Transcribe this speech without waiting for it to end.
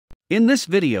In this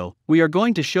video, we are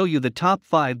going to show you the top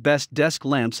 5 best desk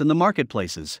lamps in the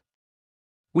marketplaces.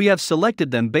 We have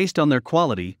selected them based on their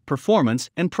quality, performance,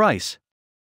 and price.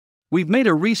 We've made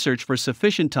a research for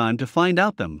sufficient time to find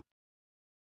out them.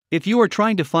 If you are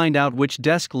trying to find out which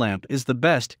desk lamp is the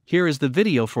best, here is the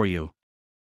video for you.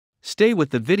 Stay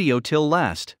with the video till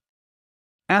last.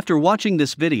 After watching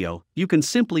this video, you can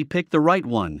simply pick the right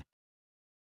one.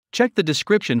 Check the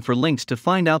description for links to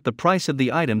find out the price of the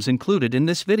items included in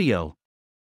this video.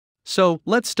 So,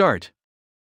 let's start.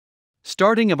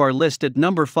 Starting of our list at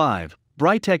number 5,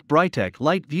 Brightech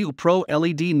Light View PRO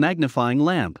LED Magnifying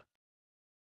Lamp.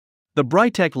 The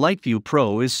Brightech Light View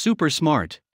PRO is super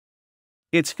smart.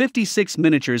 Its 56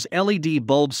 miniatures LED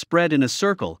bulbs spread in a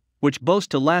circle, which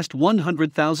boast to last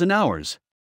 100,000 hours.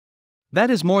 That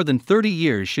is more than 30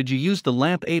 years should you use the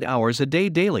lamp 8 hours a day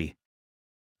daily.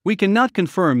 We cannot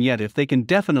confirm yet if they can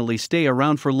definitely stay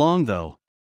around for long though.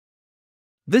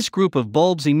 This group of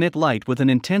bulbs emit light with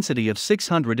an intensity of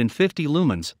 650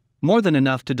 lumens, more than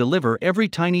enough to deliver every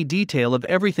tiny detail of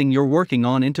everything you're working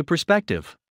on into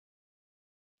perspective.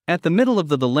 At the middle of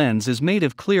the lens is made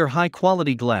of clear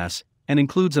high-quality glass, and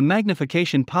includes a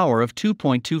magnification power of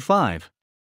 2.25.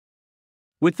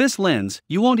 With this lens,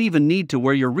 you won't even need to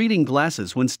wear your reading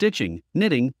glasses when stitching,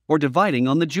 knitting, or dividing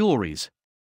on the jewelries.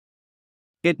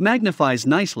 It magnifies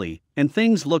nicely, and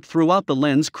things look throughout the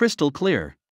lens crystal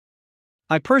clear.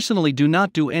 I personally do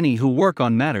not do any who work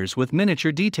on matters with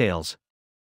miniature details.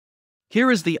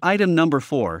 Here is the item number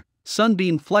 4,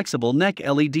 SUNBEAM Flexible Neck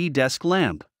LED Desk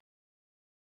Lamp.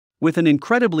 With an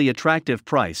incredibly attractive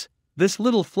price, this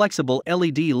little flexible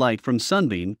LED light from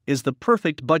SUNBEAM is the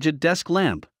perfect budget desk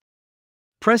lamp.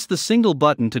 Press the single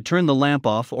button to turn the lamp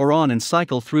off or on and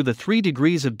cycle through the 3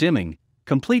 degrees of dimming,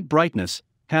 complete brightness,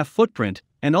 half footprint,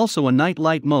 and also a night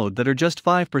light mode that are just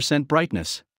 5%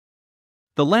 brightness.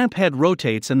 The lamp head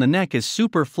rotates and the neck is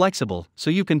super flexible, so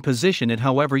you can position it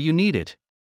however you need it.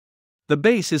 The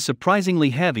base is surprisingly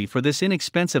heavy for this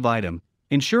inexpensive item,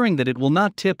 ensuring that it will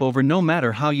not tip over no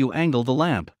matter how you angle the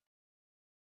lamp.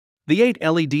 The 8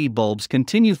 LED bulbs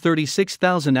continue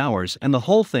 36,000 hours and the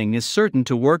whole thing is certain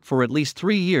to work for at least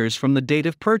 3 years from the date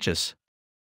of purchase.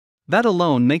 That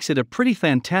alone makes it a pretty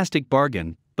fantastic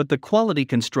bargain, but the quality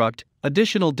construct,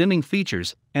 additional dimming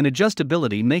features, and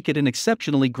adjustability make it an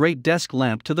exceptionally great desk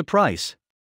lamp to the price.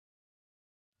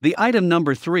 The item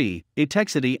number 3,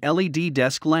 Etekcity LED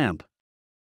Desk Lamp.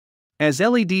 As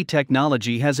LED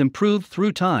technology has improved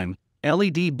through time,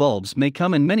 LED bulbs may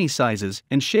come in many sizes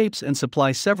and shapes and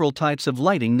supply several types of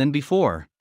lighting than before.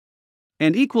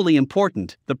 And equally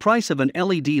important, the price of an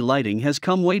LED lighting has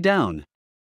come way down.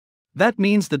 That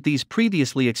means that these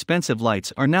previously expensive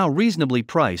lights are now reasonably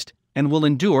priced and will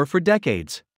endure for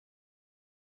decades.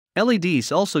 LEDs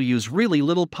also use really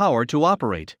little power to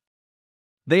operate.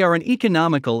 They are an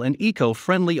economical and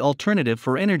eco-friendly alternative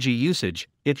for energy usage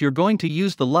if you're going to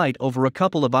use the light over a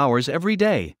couple of hours every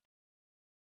day.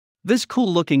 This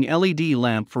cool-looking LED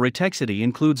lamp for Etekcity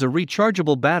includes a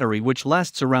rechargeable battery which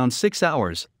lasts around 6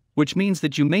 hours, which means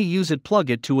that you may plug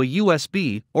it to a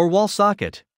USB or wall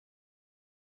socket.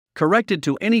 Corrected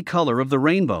to any color of the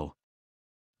rainbow.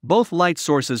 Both light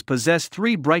sources possess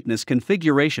 3 brightness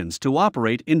configurations to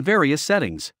operate in various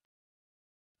settings.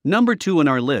 Number 2 in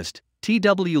our list,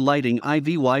 TW Lighting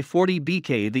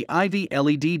IVY40BK the IV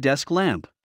LED Desk Lamp.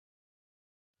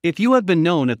 If you have been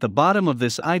known at the bottom of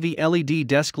this IV LED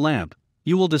desk lamp,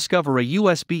 you will discover a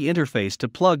USB interface to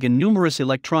plug in numerous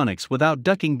electronics without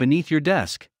ducking beneath your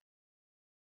desk.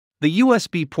 The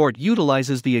USB port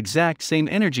utilizes the exact same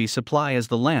energy supply as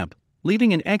the lamp,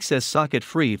 leaving an excess socket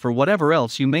free for whatever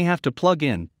else you may have to plug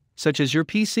in, such as your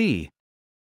PC.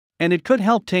 And it could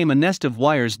help tame a nest of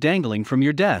wires dangling from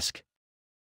your desk.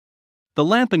 The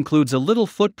lamp includes a little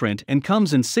footprint and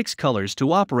comes in 6 colors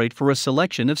to operate for a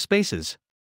selection of spaces.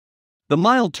 The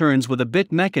mild turns with a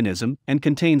bit mechanism and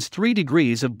contains 3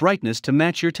 degrees of brightness to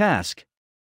match your task.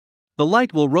 The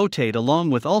light will rotate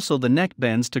along with also the neck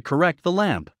bends to correct the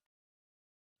lamp.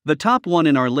 The top one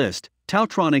in our list,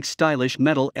 TaoTronics Stylish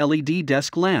Metal LED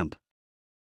Desk Lamp.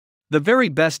 The very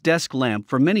best desk lamp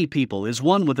for many people is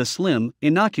one with a slim,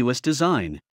 innocuous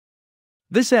design.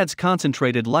 This adds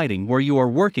concentrated lighting where you are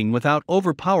working without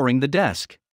overpowering the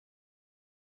desk.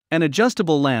 An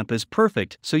adjustable lamp is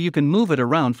perfect so you can move it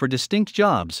around for distinct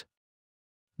jobs.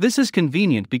 This is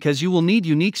convenient because you will need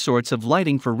unique sorts of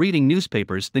lighting for reading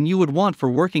newspapers than you would want for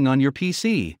working on your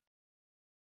PC.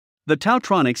 The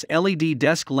TaoTronics LED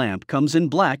desk lamp comes in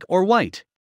black or white.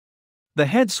 The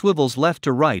head swivels left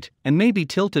to right and may be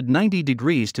tilted 90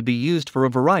 degrees to be used for a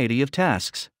variety of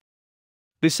tasks.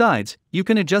 Besides, you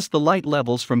can adjust the light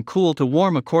levels from cool to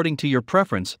warm according to your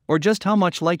preference or just how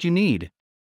much light you need.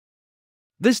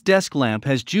 This desk lamp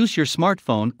has juice your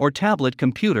smartphone or tablet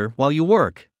computer while you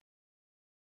work.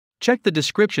 Check the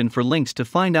description for links to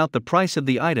find out the price of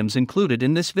the items included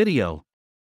in this video.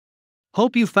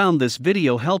 Hope you found this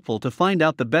video helpful to find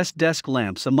out the best desk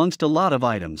lamps amongst a lot of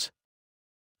items.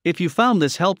 If you found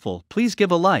this helpful, please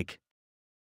give a like.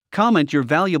 Comment your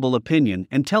valuable opinion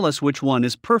and tell us which one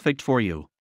is perfect for you.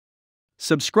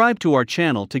 Subscribe to our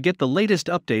channel to get the latest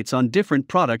updates on different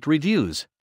product reviews.